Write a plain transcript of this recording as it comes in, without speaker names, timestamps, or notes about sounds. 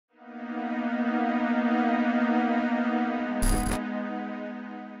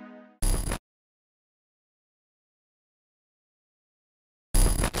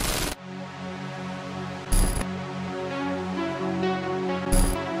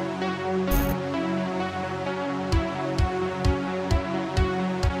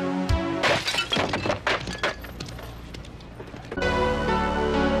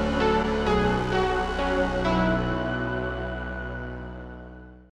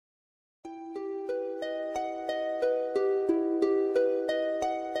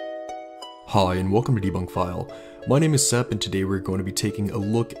Hi and welcome to Debunk File. My name is Sep and today we're going to be taking a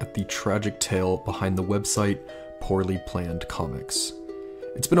look at the tragic tale behind the website Poorlyplannedcomics.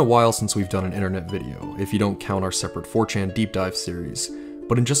 It's been a while since we've done an internet video, if you don't count our separate 4chan deep dive series,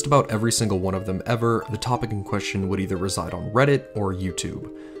 but in just about every single one of them ever, the topic in question would either reside on Reddit or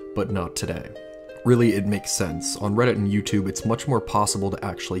YouTube, but not today. Really, it makes sense. On Reddit and YouTube, it's much more possible to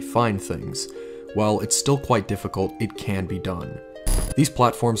actually find things. While it's still quite difficult, it can be done. These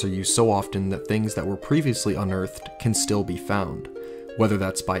platforms are used so often that things that were previously unearthed can still be found, whether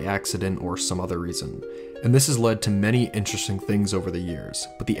that's by accident or some other reason. And this has led to many interesting things over the years,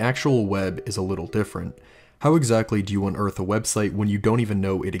 but the actual web is a little different. How exactly do you unearth a website when you don't even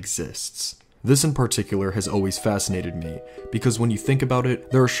know it exists? This in particular has always fascinated me, because when you think about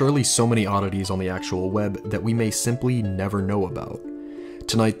it, there are surely so many oddities on the actual web that we may simply never know about.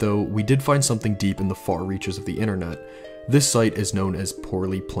 Tonight though, we did find something deep in the far reaches of the internet. This site is known as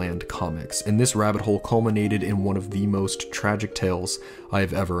Poorlyplannedcomics, and this rabbit hole culminated in one of the most tragic tales I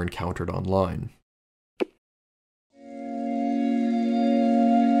have ever encountered online.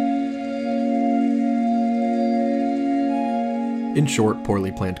 In short,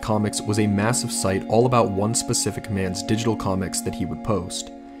 Poorlyplannedcomics was a massive site all about one specific man's digital comics that he would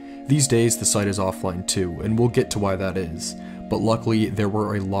post. These days, the site is offline too, and we'll get to why that is, but luckily there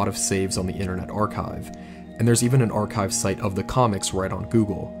were a lot of saves on the Internet Archive, and there's even an archive site of the comics right on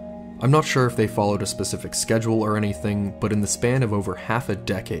Google. I'm not sure if they followed a specific schedule or anything, but in the span of over half a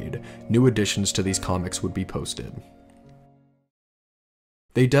decade, new additions to these comics would be posted.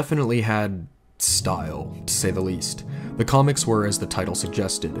 They definitely had style, to say the least. The comics were, as the title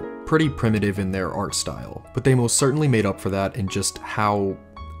suggested, pretty primitive in their art style, but they most certainly made up for that in just how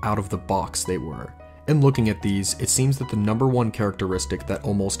out of the box they were. In looking at these, it seems that the number one characteristic that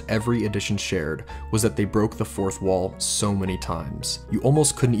almost every edition shared was that they broke the fourth wall so many times. You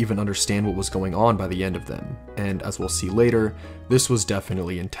almost couldn't even understand what was going on by the end of them, and as we'll see later, this was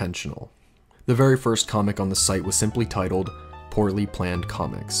definitely intentional. The very first comic on the site was simply titled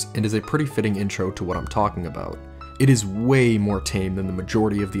Poorlyplannedcomics, and is a pretty fitting intro to what I'm talking about. It is way more tame than the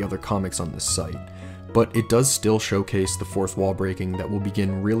majority of the other comics on this site, but it does still showcase the fourth wall breaking that will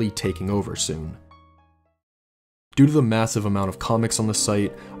begin really taking over soon. Due to the massive amount of comics on the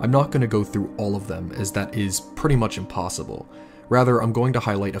site, I'm not going to go through all of them, as that is pretty much impossible. Rather, I'm going to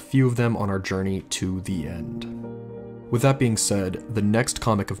highlight a few of them on our journey to the end. With that being said, the next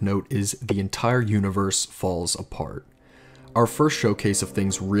comic of note is The Entire Universe Falls Apart. Our first showcase of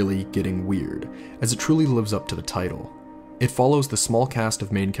things really getting weird, as it truly lives up to the title. It follows the small cast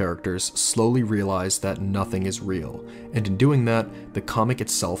of main characters slowly realize that nothing is real, and in doing that, the comic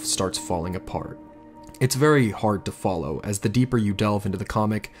itself starts falling apart. It's very hard to follow, as the deeper you delve into the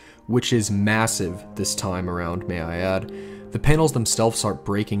comic, which is massive this time around, may I add, the panels themselves start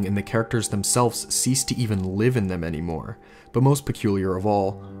breaking and the characters themselves cease to even live in them anymore. But most peculiar of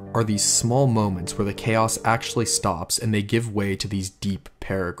all are these small moments where the chaos actually stops and they give way to these deep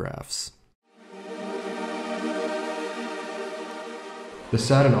paragraphs. The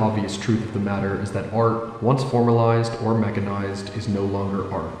sad and obvious truth of the matter is that art, once formalized or mechanized, is no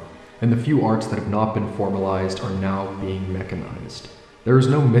longer art. And the few arts that have not been formalized are now being mechanized. There is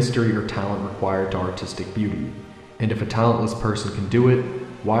no mystery or talent required to artistic beauty, and if a talentless person can do it,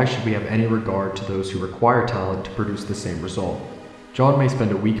 why should we have any regard to those who require talent to produce the same result? John may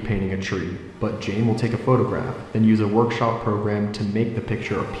spend a week painting a tree, but Jane will take a photograph, then use a workshop program to make the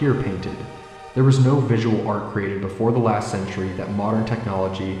picture appear painted. There was no visual art created before the last century that modern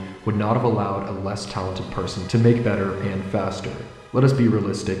technology would not have allowed a less talented person to make better and faster. Let us be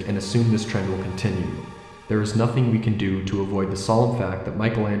realistic and assume this trend will continue. There is nothing we can do to avoid the solemn fact that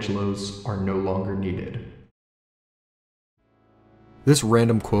Michelangelos are no longer needed. This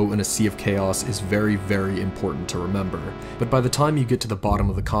random quote in a sea of chaos is very, very important to remember, but by the time you get to the bottom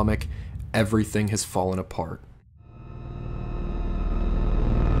of the comic, everything has fallen apart.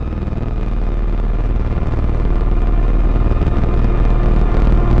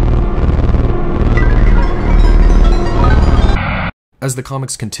 As the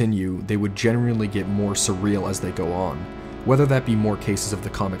comics continue, they would genuinely get more surreal as they go on, whether that be more cases of the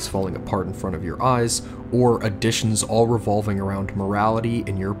comics falling apart in front of your eyes, or additions all revolving around morality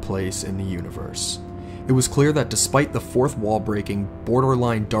and your place in the universe. It was clear that despite the fourth wall breaking,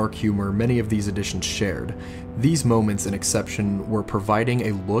 borderline dark humor many of these editions shared, these moments in exception were providing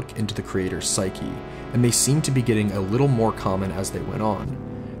a look into the creator's psyche, and they seemed to be getting a little more common as they went on.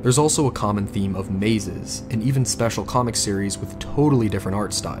 There's also a common theme of mazes, and even special comic series with totally different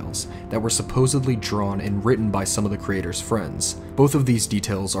art styles that were supposedly drawn and written by some of the creator's friends. Both of these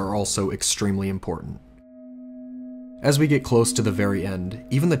details are also extremely important. As we get close to the very end,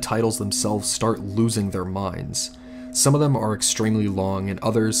 even the titles themselves start losing their minds. Some of them are extremely long and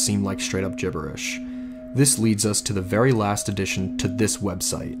others seem like straight up gibberish. This leads us to the very last addition to this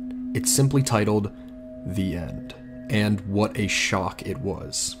website. It's simply titled, The End. And what a shock it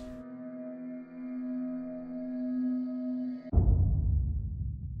was.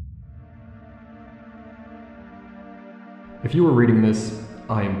 If you were reading this,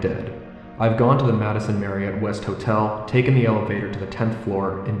 I am dead. I've gone to the Madison Marriott West Hotel, taken the elevator to the 10th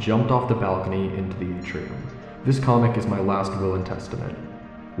floor, and jumped off the balcony into the atrium. This comic is my last will and testament.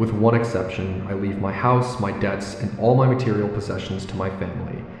 With one exception, I leave my house, my debts, and all my material possessions to my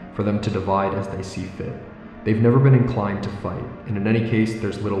family, for them to divide as they see fit. They've never been inclined to fight, and in any case,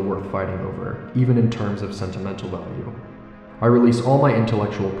 there's little worth fighting over, even in terms of sentimental value. I release all my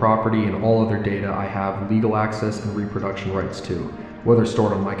intellectual property and all other data I have legal access and reproduction rights to, whether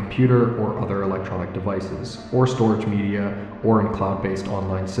stored on my computer or other electronic devices, or storage media, or in cloud-based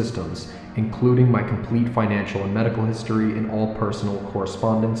online systems, including my complete financial and medical history and all personal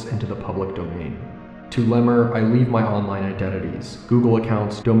correspondence into the public domain. To Lemmer, I leave my online identities, Google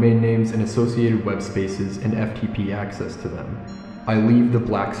accounts, domain names, and associated web spaces and FTP access to them. I leave the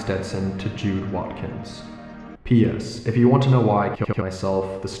Black Stetson to Jude Watkins. P.S. If you want to know why I killed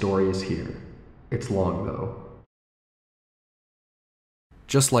myself, the story is here. It's long, though.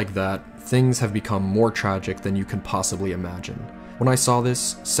 Just like that, things have become more tragic than you can possibly imagine. When I saw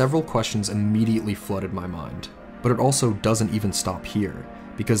this, several questions immediately flooded my mind. But it also doesn't even stop here,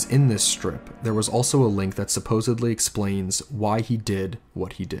 because in this strip, there was also a link that supposedly explains why he did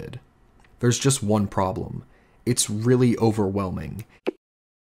what he did. There's just one problem. It's really overwhelming.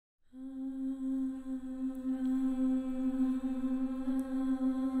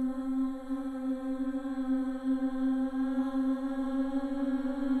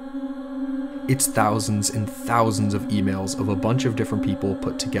 It's thousands and thousands of emails of a bunch of different people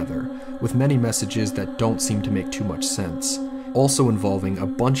put together, with many messages that don't seem to make too much sense, also involving a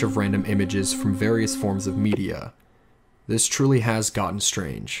bunch of random images from various forms of media. This truly has gotten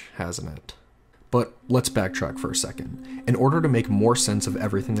strange, hasn't it? But let's backtrack for a second. In order to make more sense of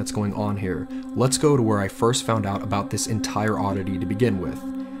everything that's going on here, let's go to where I first found out about this entire oddity to begin with.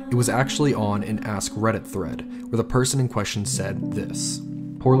 It was actually on an Ask Reddit thread, where the person in question said this.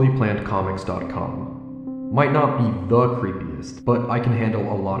 Poorlyplannedcomics.com. Might not be the creepiest, but I can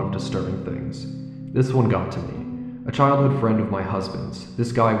handle a lot of disturbing things. This one got to me. A childhood friend of my husband's.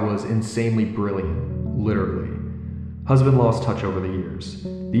 This guy was insanely brilliant, literally. Husband lost touch over the years.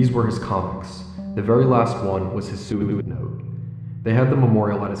 These were his comics. The very last one was his suicide note. They had the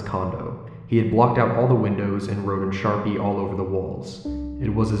memorial at his condo. He had blocked out all the windows and wrote in Sharpie all over the walls. It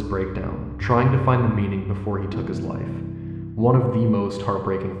was his breakdown, trying to find the meaning before he took his life. One of the most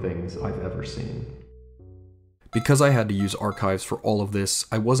heartbreaking things I've ever seen. Because I had to use archives for all of this,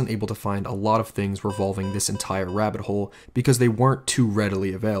 I wasn't able to find a lot of things revolving this entire rabbit hole because they weren't too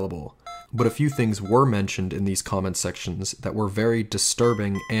readily available. But a few things were mentioned in these comment sections that were very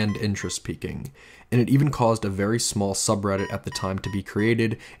disturbing and interest-piquing, and it even caused a very small subreddit at the time to be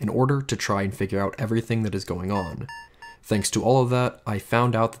created in order to try and figure out everything that is going on. Thanks to all of that, I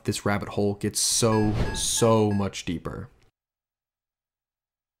found out that this rabbit hole gets so much deeper.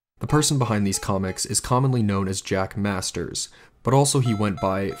 The person behind these comics is commonly known as Jack Masters, but also he went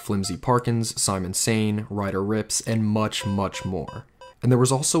by Flimsy Parkins, Simon Sane, Ryder Rips, and much more. And there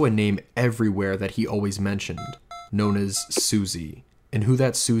was also a name everywhere that he always mentioned, known as Susie. And who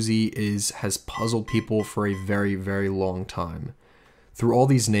that Susie is has puzzled people for a very long time. Through all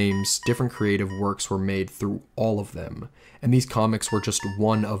these names, different creative works were made through all of them, and these comics were just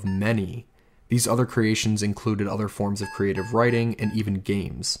one of many. These other creations included other forms of creative writing and even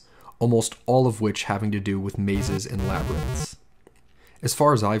games, almost all of which having to do with mazes and labyrinths. As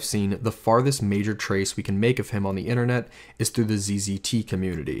far as I've seen, the farthest major trace we can make of him on the internet is through the ZZT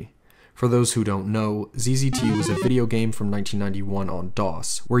community. For those who don't know, ZZT was a video game from 1991 on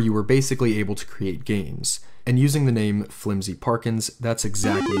DOS, where you were basically able to create games. And using the name Flimsy Parkins, that's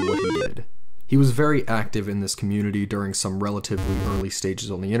exactly what he did. He was very active in this community during some relatively early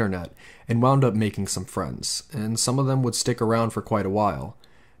stages on the internet, and wound up making some friends, and some of them would stick around for quite a while.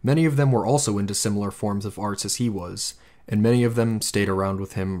 Many of them were also into similar forms of arts as he was, and many of them stayed around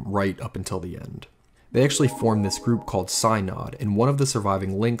with him right up until the end. They actually formed this group called Synod, and one of the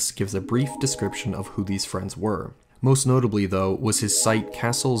surviving links gives a brief description of who these friends were. Most notably, though, was his site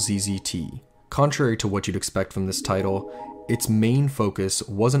Castle ZZT. Contrary to what you'd expect from this title, its main focus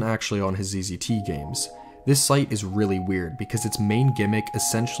wasn't actually on his ZZT games. This site is really weird because its main gimmick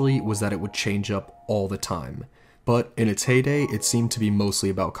essentially was that it would change up all the time. But in its heyday, it seemed to be mostly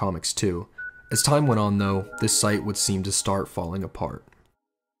about comics too. As time went on though, this site would seem to start falling apart.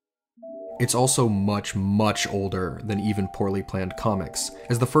 It's also much, much older than even Poorly Planned Comics,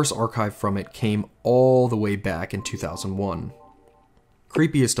 as the first archive from it came all the way back in 2001.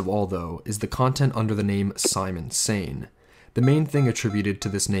 Creepiest of all though, is the content under the name Simon Sane. The main thing attributed to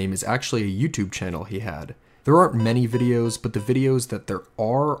this name is actually a YouTube channel he had. There aren't many videos, but the videos that there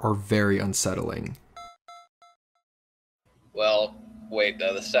are very unsettling. Well, wait,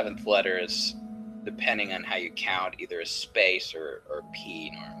 the seventh letter is, depending on how you count, either a space or P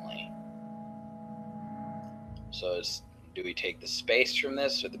normally. So do we take the space from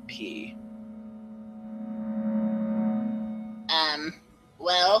this or the P?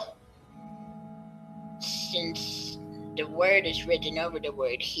 Well, since the word is written over the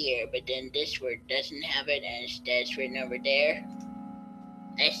word here, but then this word doesn't have it and instead it's written over there,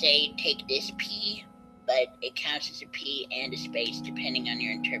 I say take this P, but it counts as a P and a space depending on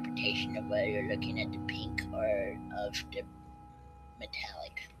your interpretation of whether you're looking at the pink or of the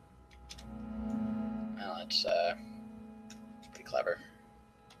metallic. Well, it's pretty clever.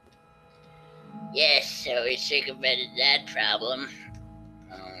 Yes, so we circumvented that problem.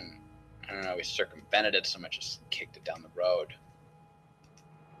 I don't know, we circumvented it so much as kicked it down the road.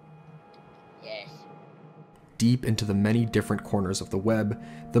 Yes. Deep into the many different corners of the web,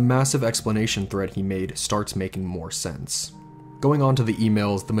 the massive explanation thread he made starts making more sense. Going on to the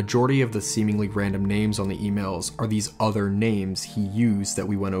emails, the majority of the seemingly random names on the emails are these other names he used that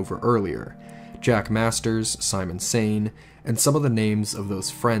we went over earlier. Jack Masters, Simon Sane, and some of the names of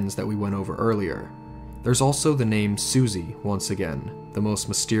those friends that we went over earlier. There's also the name Susie, once again, the most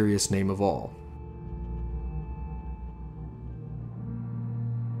mysterious name of all.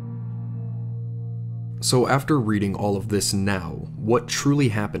 So after reading all of this now, what truly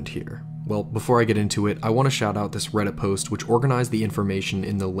happened here? Well, before I get into it, I want to shout out this Reddit post which organized the information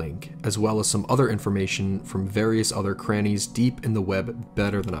in the link, as well as some other information from various other crannies deep in the web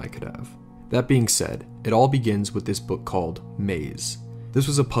better than I could have. That being said, it all begins with this book called Maze. This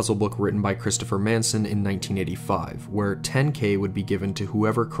was a puzzle book written by Christopher Manson in 1985, where 10K would be given to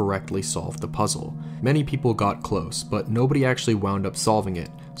whoever correctly solved the puzzle. Many people got close, but nobody actually wound up solving it,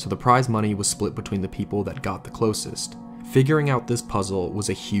 so the prize money was split between the people that got the closest. Figuring out this puzzle was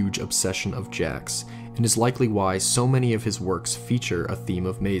a huge obsession of Jack's, and is likely why so many of his works feature a theme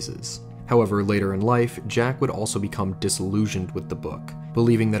of mazes. However, later in life, Jack would also become disillusioned with the book,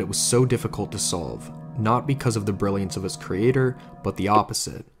 believing that it was so difficult to solve, not because of the brilliance of his creator, but the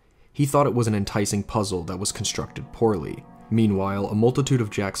opposite. He thought it was an enticing puzzle that was constructed poorly. Meanwhile, a multitude of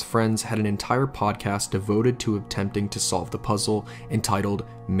Jack's friends had an entire podcast devoted to attempting to solve the puzzle entitled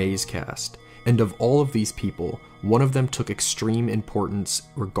Mazecast. And of all of these people, one of them took extreme importance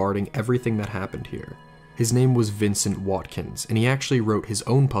regarding everything that happened here. His name was Vincent Watkins, and he actually wrote his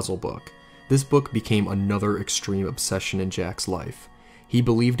own puzzle book. This book became another extreme obsession in Jack's life. He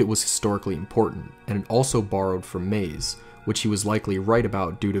believed it was historically important, and it also borrowed from Maze, which he was likely right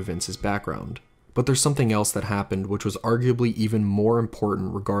about due to Vince's background. But there's something else that happened which was arguably even more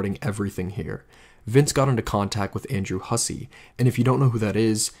important regarding everything here. Vince got into contact with Andrew Hussey, and if you don't know who that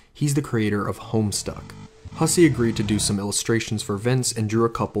is, he's the creator of Homestuck. Hussey agreed to do some illustrations for Vince and drew a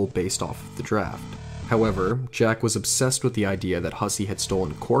couple based off of the draft. However, Jack was obsessed with the idea that Hussey had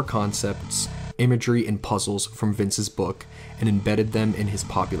stolen core concepts, imagery, and puzzles from Vince's book and embedded them in his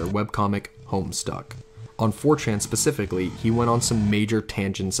popular webcomic, Homestuck. On 4chan specifically, he went on some major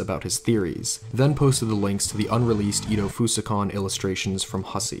tangents about his theories, then posted the links to the unreleased Ito Fusakon illustrations from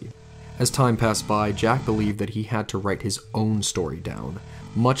Hussey. As time passed by, Jack believed that he had to write his own story down,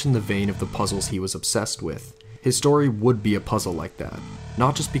 much in the vein of the puzzles he was obsessed with. His story would be a puzzle like that,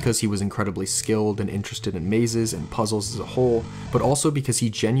 not just because he was incredibly skilled and interested in mazes and puzzles as a whole, but also because he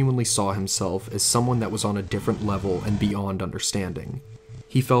genuinely saw himself as someone that was on a different level and beyond understanding.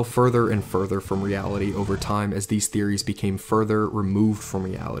 He fell further and further from reality over time as these theories became further removed from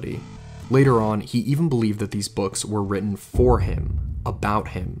reality. Later on, he even believed that these books were written for him, about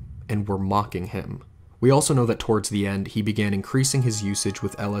him, and were mocking him. We also know that towards the end, he began increasing his usage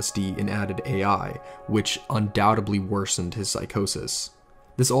with LSD and added AI, which undoubtedly worsened his psychosis.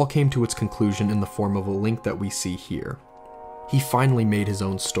 This all came to its conclusion in the form of a link that we see here. He finally made his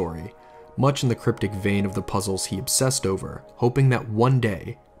own story, much in the cryptic vein of the puzzles he obsessed over, hoping that one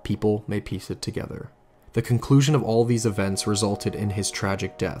day, people may piece it together. The conclusion of all these events resulted in his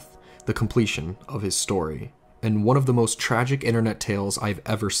tragic death, the completion of his story, and one of the most tragic internet tales I've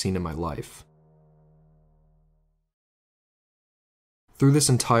ever seen in my life. Through this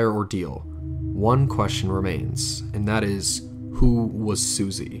entire ordeal, one question remains, and that is, who was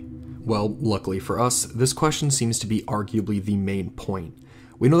Susie? Well, luckily for us, this question seems to be arguably the main point.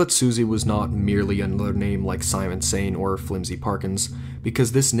 We know that Susie was not merely another name like Simon Sane or Flimsy Parkins,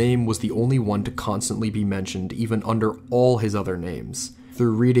 because this name was the only one to constantly be mentioned even under all his other names.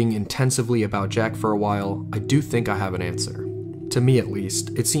 Through reading intensively about Jack for a while, I do think I have an answer. To me at least,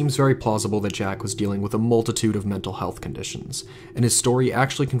 it seems very plausible that Jack was dealing with a multitude of mental health conditions, and his story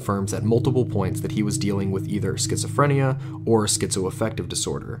actually confirms at multiple points that he was dealing with either schizophrenia or schizoaffective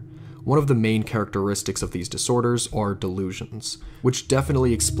disorder. One of the main characteristics of these disorders are delusions, which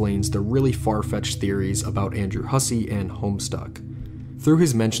definitely explains the really far-fetched theories about Andrew Hussey and Homestuck. Through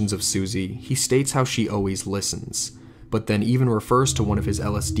his mentions of Susie, he states how she always listens, but then even refers to one of his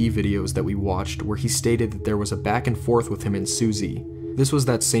LSD videos that we watched where he stated that there was a back and forth with him and Susie. This was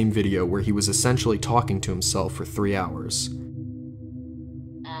that same video where he was essentially talking to himself for 3 hours.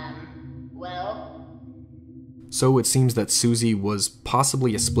 So it seems that Susie was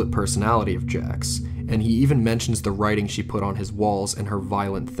possibly a split personality of Jack's, and he even mentions the writing she put on his walls and her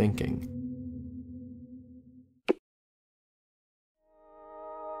violent thinking.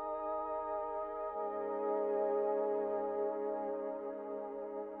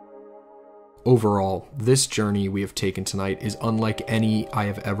 Overall, this journey we have taken tonight is unlike any I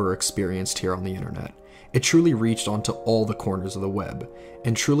have ever experienced here on the internet. It truly reached onto all the corners of the web,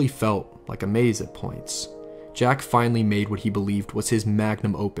 and truly felt like a maze at points. Jack finally made what he believed was his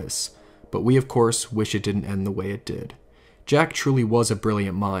magnum opus, but we of course wish it didn't end the way it did. Jack truly was a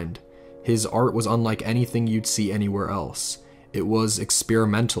brilliant mind. His art was unlike anything you'd see anywhere else. It was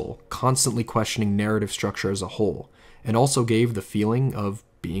experimental, constantly questioning narrative structure as a whole, and also gave the feeling of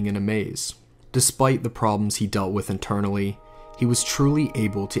being in a maze. Despite the problems he dealt with internally, he was truly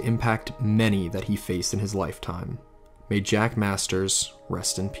able to impact many that he faced in his lifetime. May Jack Masters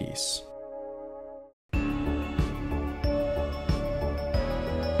rest in peace.